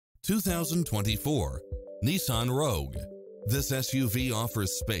2024 Nissan Rogue. This SUV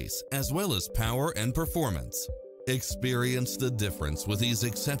offers space as well as power and performance. Experience the difference with these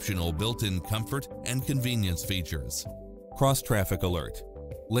exceptional built-in comfort and convenience features. Cross-traffic alert,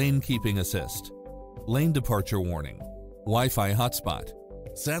 lane keeping assist, lane departure warning, Wi-Fi hotspot,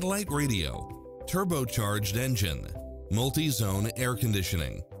 satellite radio, turbocharged engine, multi-zone air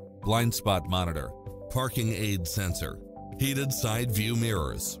conditioning, blind spot monitor, parking aid sensor, heated side view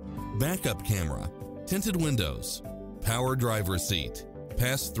mirrors, backup camera, tinted windows, power driver seat,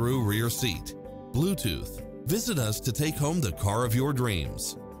 pass-through rear seat, Bluetooth. Visit us to take home the car of your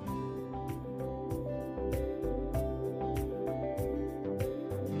dreams.